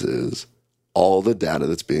realize is all the data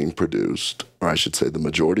that's being produced, or I should say the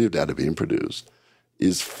majority of data being produced,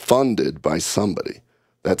 is funded by somebody.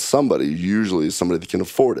 That somebody usually is somebody that can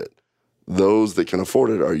afford it. Those that can afford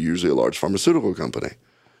it are usually a large pharmaceutical company.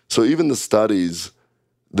 So even the studies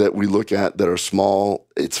that we look at that are small,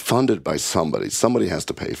 it's funded by somebody. Somebody has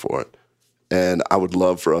to pay for it. And I would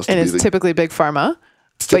love for us to be it's typically big pharma,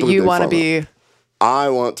 but typically you big want to pharma. be... I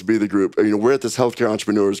want to be the group. You know, we're at this healthcare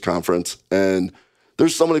entrepreneurs conference, and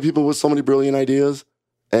there's so many people with so many brilliant ideas.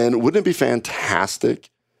 And wouldn't it be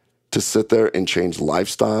fantastic to sit there and change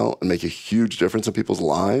lifestyle and make a huge difference in people's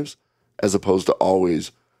lives, as opposed to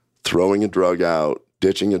always throwing a drug out,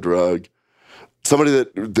 ditching a drug? Somebody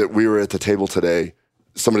that we were at the table today,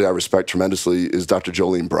 somebody I respect tremendously, is Dr.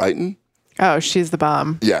 Jolene Brighton. Oh, she's the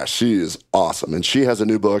bomb. Yeah, she is awesome. And she has a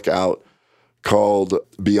new book out called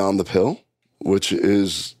Beyond the Pill, which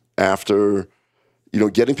is after,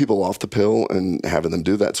 getting people off the pill and having them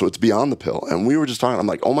do that. So it's beyond the pill. And we were just talking, I'm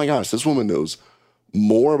like, oh my gosh, this woman knows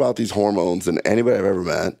more about these hormones than anybody I've ever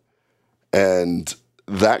met. And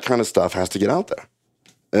that kind of stuff has to get out there.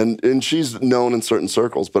 And she's known in certain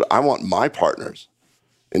circles, but I want my partners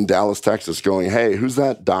in Dallas, Texas going, hey, who's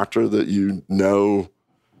that doctor that you know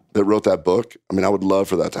that wrote that book? I mean, I would love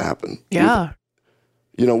for that to happen. Yeah.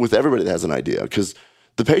 With everybody that has an idea, because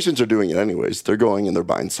the patients are doing it anyways. They're going and they're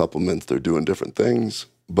buying supplements. They're doing different things,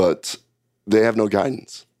 but they have no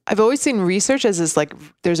guidance. I've always seen research as this, like,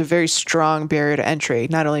 there's a very strong barrier to entry,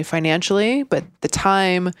 not only financially, but the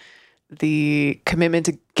time, the commitment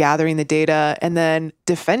to gathering the data, and then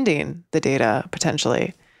defending the data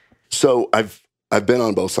potentially. So I've been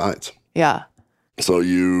on both sides. Yeah. So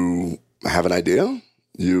you have an idea.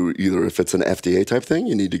 You either, if it's an FDA type thing,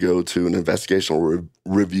 you need to go to an investigational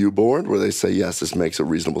review board where they say, yes, this makes a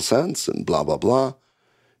reasonable sense and blah, blah, blah.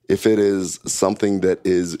 If it is something that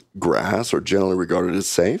is grass or generally regarded as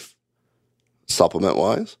safe,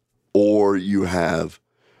 supplement-wise, or you have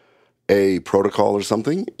a protocol or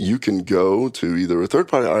something, you can go to either a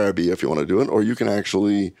third-party IRB if you want to do it, or you can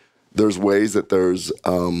actually, there's ways that there's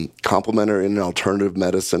complementary and alternative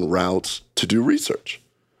medicine routes to do research.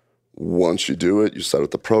 Once you do it, you set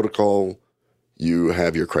up the protocol, you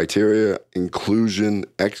have your criteria, inclusion,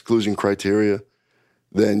 exclusion criteria,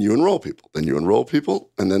 then you enroll people.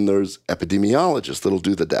 And then there's epidemiologists that'll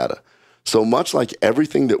do the data. So much like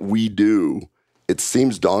everything that we do, it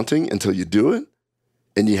seems daunting until you do it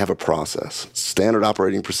and you have a process, standard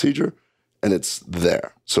operating procedure, and it's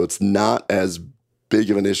there. So it's not as big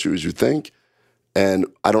of an issue as you think. And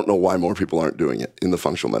I don't know why more people aren't doing it in the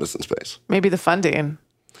functional medicine space. Maybe the funding.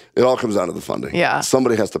 It all comes down to the funding. Yeah.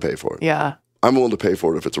 Somebody has to pay for it. Yeah. I'm willing to pay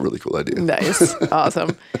for it if it's a really cool idea. Nice.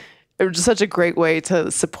 Awesome. It was just such a great way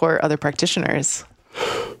to support other practitioners.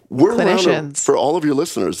 We're clinicians. around for all of your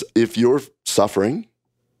listeners. If you're suffering,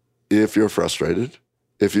 if you're frustrated,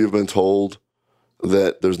 if you've been told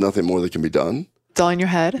that there's nothing more that can be done, it's all in your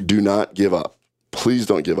head. Do not give up. Please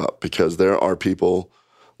don't give up, because there are people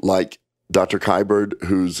like Dr. Kyberd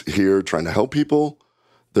who's here trying to help people.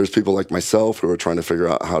 There's people like myself who are trying to figure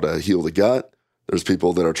out how to heal the gut. There's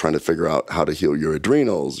people that are trying to figure out how to heal your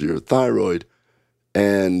adrenals, your thyroid.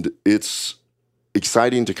 And it's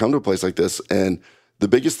exciting to come to a place like this. And the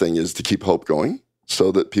biggest thing is to keep hope going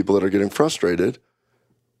so that people that are getting frustrated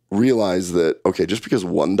realize that, okay, just because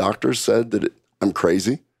one doctor said that I'm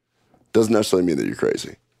crazy doesn't necessarily mean that you're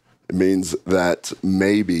crazy. It means that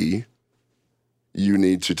maybe you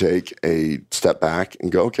need to take a step back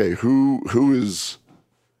and go, okay, who is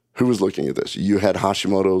looking at this? You had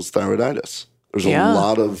Hashimoto's thyroiditis. There's a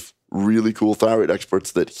lot of really cool thyroid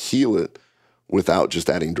experts that heal it without just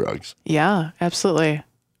adding drugs. Yeah, absolutely.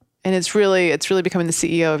 And it's really becoming the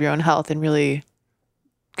CEO of your own health and really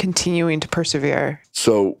continuing to persevere.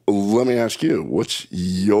 So let me ask you, what's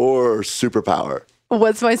your superpower?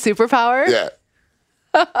 What's my superpower? Yeah.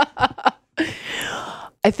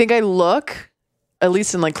 I think I look, at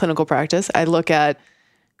least in like clinical practice, I look at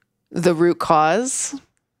the root cause,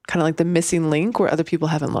 kind of like the missing link where other people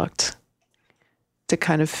haven't looked,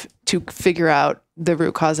 to figure out the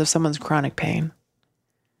root cause of someone's chronic pain.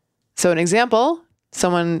 So an example,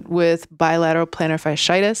 someone with bilateral plantar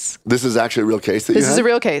fasciitis. This is actually a real case that This is a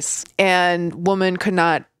real case. And woman could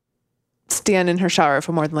not stand in her shower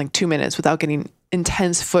for more than like 2 minutes without getting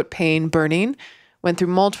intense foot pain, burning. Went through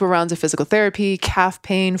multiple rounds of physical therapy, calf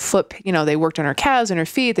pain, foot pain. They worked on her calves and her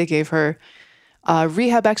feet. They gave her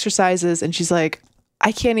rehab exercises. And she's like,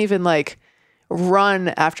 I can't even like run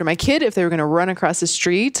after my kid if they were going to run across the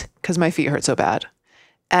street because my feet hurt so bad.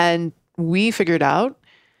 And we figured out,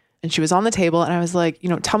 and she was on the table, and I was like,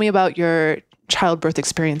 tell me about your childbirth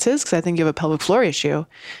experiences, because I think you have a pelvic floor issue.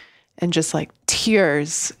 And just like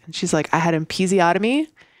tears. And she's like, I had an episiotomy,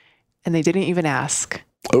 and they didn't even ask.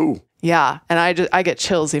 Oh. Yeah. And I get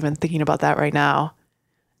chills even thinking about that right now.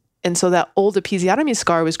 And so that old episiotomy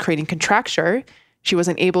scar was creating contracture. She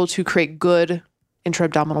wasn't able to create good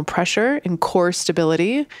intra-abdominal pressure and core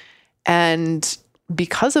stability. And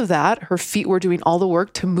because of that, her feet were doing all the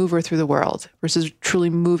work to move her through the world versus truly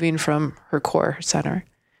moving from her core, her center.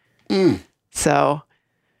 So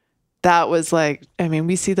that was like, I mean,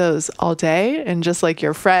 we see those all day. And just like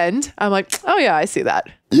your friend, I'm like, oh yeah, I see that.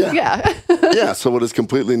 Yeah. Yeah. Yeah. So what is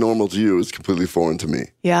completely normal to you is completely foreign to me.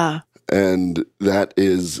 Yeah. And that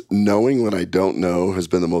is knowing what I don't know has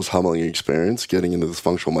been the most humbling experience getting into this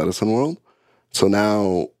functional medicine world. So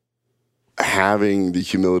now having the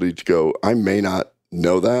humility to go, I may not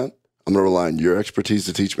know that. I'm going to rely on your expertise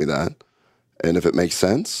to teach me that. And if it makes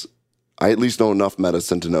sense, I at least know enough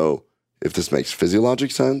medicine to know if this makes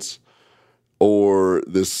physiologic sense or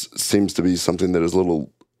this seems to be something that is a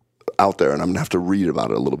little out there and I'm going to have to read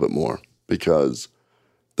about it a little bit more because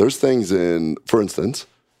there's things in, for instance,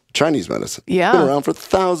 Chinese medicine. Yeah. It's been around for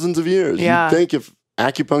thousands of years. Yeah. You'd think if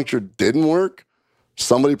acupuncture didn't work,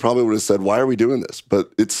 somebody probably would have said, why are we doing this?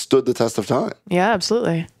 But it stood the test of time. Yeah,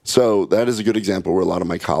 absolutely. So that is a good example where a lot of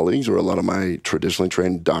my colleagues or a lot of my traditionally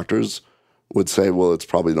trained doctors would say, well, it's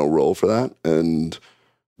probably no role for that. And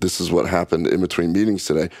this is what happened in between meetings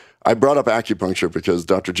today. I brought up acupuncture because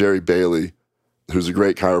Dr. Jerry Bailey, who's a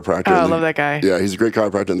great chiropractor. Oh, I love that guy. Yeah, he's a great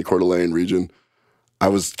chiropractor in the Coeur d'Alene region. I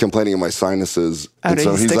was complaining of my sinuses. Oh, did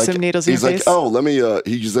he stick some needles in your face? He's like, oh, let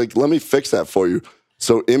me fix that for you.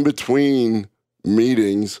 So in between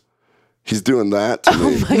meetings, he's doing that to me.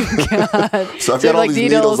 Oh my God. So I've got all these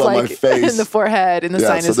needles on my face. In the forehead, in the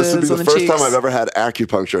sinuses, so this would be on the the first cheeks. time I've ever had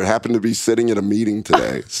acupuncture. It happened to be sitting at a meeting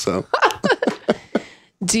today. So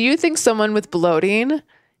Do you think someone with bloating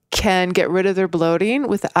can get rid of their bloating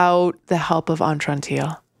without the help of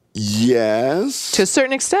Entrantil? yes. To a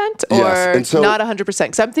certain extent, or Yes, and so- not 100%?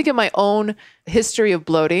 Because I'm thinking my own history of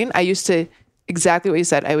bloating. I used to, exactly what you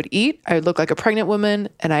said, I would eat, I would look like a pregnant woman,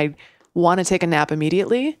 and I want to take a nap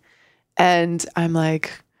immediately. And I'm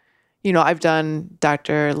like, you know, I've done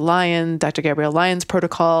Dr. Gabrielle Lyon's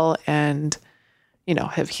protocol and, you know,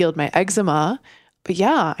 have healed my eczema. But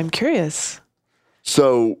yeah, I'm curious.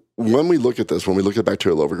 So when we look at this, when we look at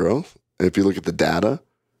bacterial overgrowth, if you look at the data,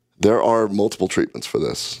 there are multiple treatments for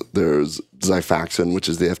this. There's Xifaxan, which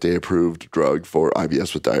is the FDA-approved drug for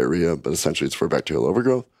IBS with diarrhea, but essentially it's for bacterial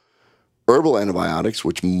overgrowth. Herbal antibiotics,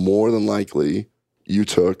 which more than likely you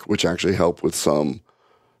took, which actually help with some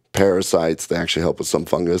parasites. They actually help with some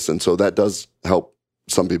fungus. And so that does help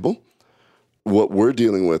some people. What we're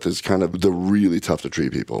dealing with is kind of the really tough to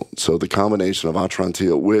treat people. So the combination of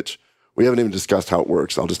Atrantil, which we haven't even discussed how it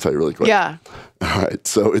works. I'll just tell you really quick. Yeah. All right.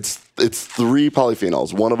 So it's 3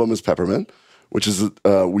 polyphenols. One of them is peppermint, which is,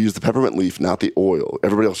 we use the peppermint leaf, not the oil.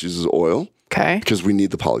 Everybody else uses oil. Okay. Because we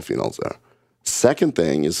need the polyphenols there. Second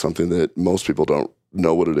thing is something that most people don't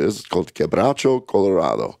know what it is. It's called Quebracho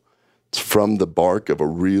Colorado. It's from the bark of a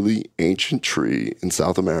really ancient tree in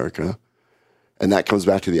South America. And that comes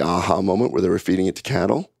back to the aha moment where they were feeding it to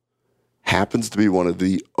cattle. Happens to be one of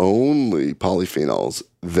the only polyphenols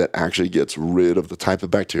that actually gets rid of the type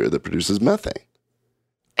of bacteria that produces methane.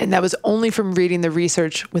 And that was only from reading the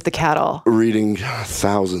research with the cattle. Reading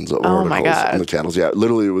thousands of Oh my articles God. on the cattle. Yeah,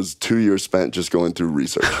 literally it was 2 years spent just going through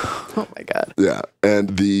research. Oh my God. Yeah.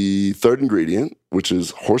 And the third ingredient, which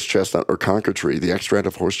is horse chestnut or conker tree, the extract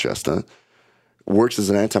of horse chestnut, works as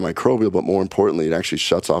an antimicrobial, but more importantly, it actually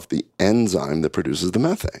shuts off the enzyme that produces the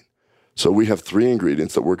methane. So we have 3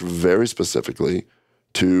 ingredients that work very specifically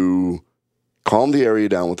to calm the area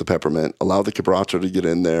down with the peppermint, allow the quebracho to get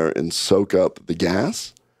in there and soak up the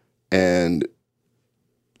gas, and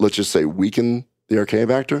let's just say weaken the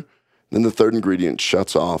Archaeobacter. Then the third ingredient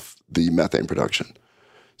shuts off the methane production.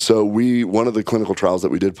 So one of the clinical trials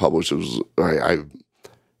that we did publish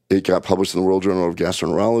it got published in the World Journal of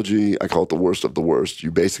Gastroenterology. I call it the worst of the worst.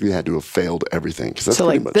 You basically had to have failed everything. That's So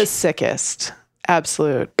pretty like much, the sickest.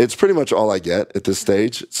 Absolute. it's pretty much all I get at this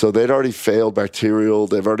stage. So they'd already failed bacterial.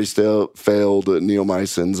 They've already failed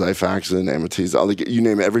neomycin, Xifaxan, Amitiz, you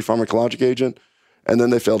name it, every pharmacologic agent. And then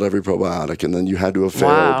they failed every probiotic. And then you had to have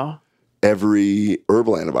failed every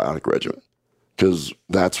herbal antibiotic regimen. Because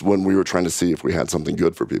that's when we were trying to see if we had something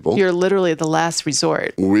good for people. You're literally the last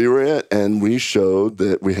resort. We were it, and we showed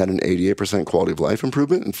that we had an 88% quality of life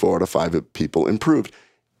improvement, and 4 out of 5 people improved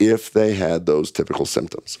if they had those typical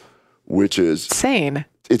symptoms, which is Insane.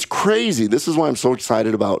 It's crazy. This is why I'm so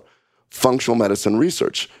excited about functional medicine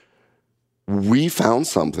research. We found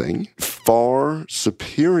something far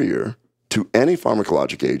superior to any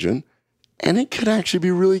pharmacologic agent, and it could actually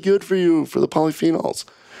be really good for you for the polyphenols.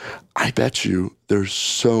 I bet you there's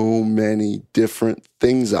so many different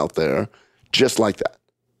things out there just like that.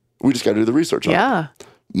 We just got to do the research on it. Yeah.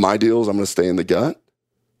 My deal is I'm going to stay in the gut,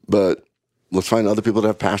 but let's find other people that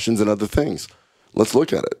have passions in other things. Let's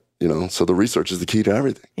look at it, So the research is the key to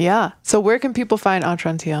everything. Yeah. So where can people find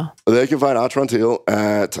Atrantil? They can find Atrantil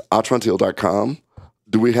at atrantil.com.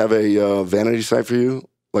 Do we have a vanity site for you?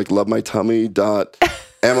 Like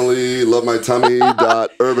lovemytummy.Emily,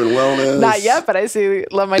 lovemytummy.urbanwellness. Not yet, but I see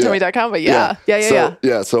lovemytummy.com, but yeah.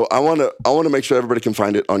 So I want to make sure everybody can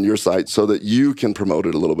find it on your site so that you can promote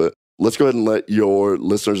it a little bit. Let's go ahead and let your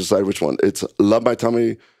listeners decide which one. It's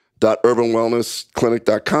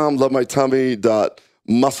lovemytummy.urbanwellnessclinic.com,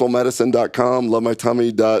 lovemytummy.musclemedicine.com,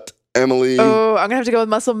 lovemytummy.Emily. Oh, I'm going to have to go with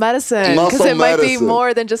muscle medicine because it might be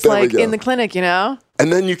more than just in the clinic, And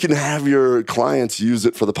then you can have your clients use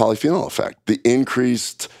it for the polyphenol effect, the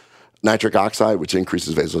increased nitric oxide, which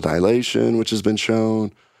increases vasodilation, which has been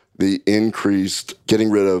shown, the increased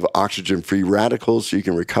getting rid of oxygen-free radicals so you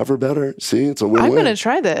can recover better. See, it's a win-win. I'm going to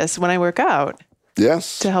try this when I work out.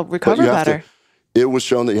 Yes. To help recover better. It was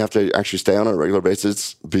shown that you have to actually stay on a regular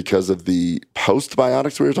basis because of the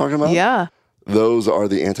postbiotics we were talking about. Yeah. Those are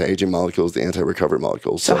the anti-aging molecules, the anti-recovery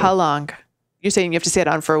molecules. So how long? You're saying you have to stay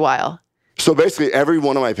on for a while. So basically, every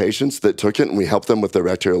one of my patients that took it, and we helped them with their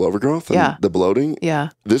bacterial overgrowth and the bloating. Yeah.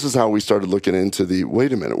 This is how we started looking into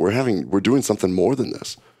wait a minute, we're doing something more than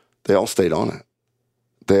this. They all stayed on it.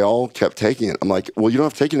 They all kept taking it. I'm like, well, you don't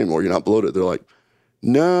have to take it anymore. You're not bloated. They're like,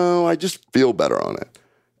 no, I just feel better on it.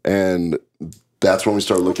 And that's when we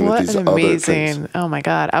started looking at these other things. Oh my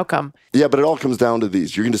God, outcome. Yeah, but it all comes down to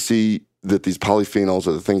these. You're going to see that these polyphenols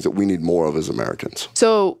are the things that we need more of as Americans.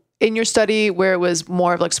 So in your study where it was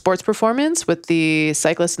more of like sports performance with the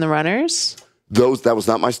cyclists and the runners? That was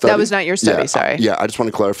not my study. That was not your study, sorry. Yeah, I just want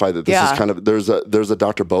to clarify that this is kind of, there's a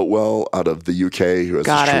Dr. Boatwell out of the UK who has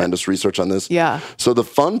tremendous research on this. Yeah. So the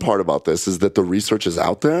fun part about this is that the research is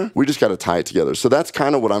out there. We just got to tie it together. So that's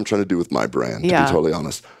kind of what I'm trying to do with my brand, to be totally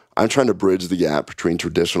honest. I'm trying to bridge the gap between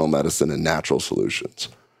traditional medicine and natural solutions.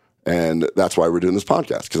 And that's why we're doing this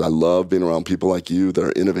podcast, because I love being around people like you that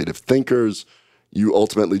are innovative thinkers. You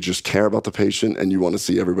ultimately just care about the patient and you want to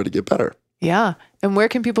see everybody get better. Yeah. And where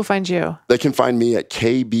can people find you? They can find me at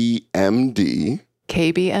KBMD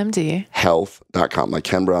health.com, like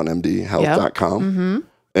Ken Brown MD health.com. Mm-hmm.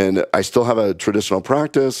 And I still have a traditional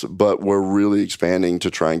practice, but we're really expanding to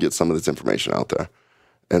try and get some of this information out there.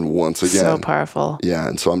 And once again, so powerful. Yeah.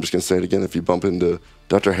 And so I'm just going to say it again. If you bump into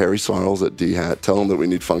Dr. Harry Sarles at DHAT, tell him that we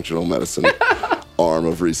need functional medicine arm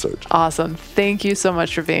of research. Awesome. Thank you so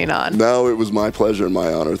much for being on. No, it was my pleasure and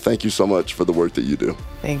my honor. Thank you so much for the work that you do.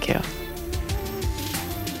 Thank you.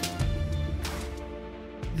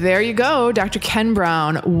 There you go, Dr. Ken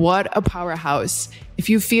Brown. What a powerhouse. If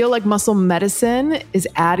you feel like muscle medicine is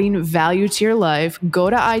adding value to your life, go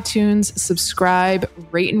to iTunes, subscribe,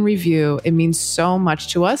 rate and review. It means so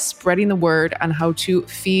much to us, spreading the word on how to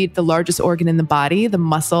feed the largest organ in the body, the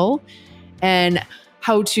muscle, and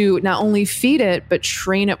how to not only feed it, but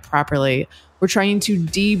train it properly. We're trying to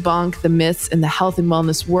debunk the myths in the health and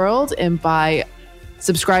wellness world, and by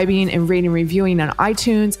subscribing and rating and reviewing on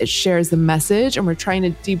iTunes, it shares the message. And we're trying to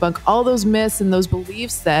debunk all those myths and those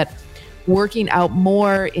beliefs that working out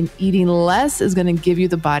more and eating less is going to give you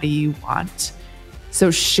the body you want. So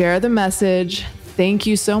share the message. Thank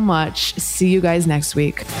you so much. See you guys next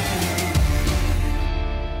week.